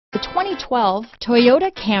The 2012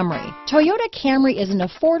 Toyota Camry. Toyota Camry is an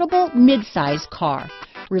affordable mid-size car.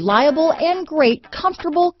 Reliable and great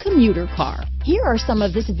comfortable commuter car. Here are some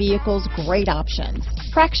of this vehicle's great options.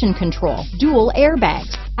 Traction control, dual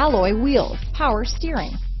airbags, alloy wheels, power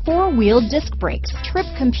steering, four-wheel disc brakes, trip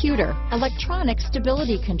computer, electronic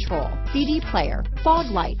stability control, CD player, fog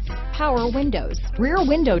lights, power windows, rear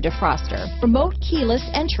window defroster, remote keyless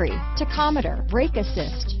entry, tachometer, brake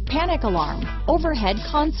assist, panic alarm, overhead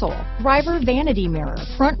console, driver vanity mirror,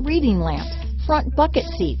 front reading lamps, front bucket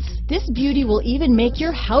seats. This beauty will even make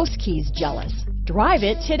your house keys jealous. Drive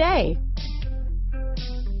it today.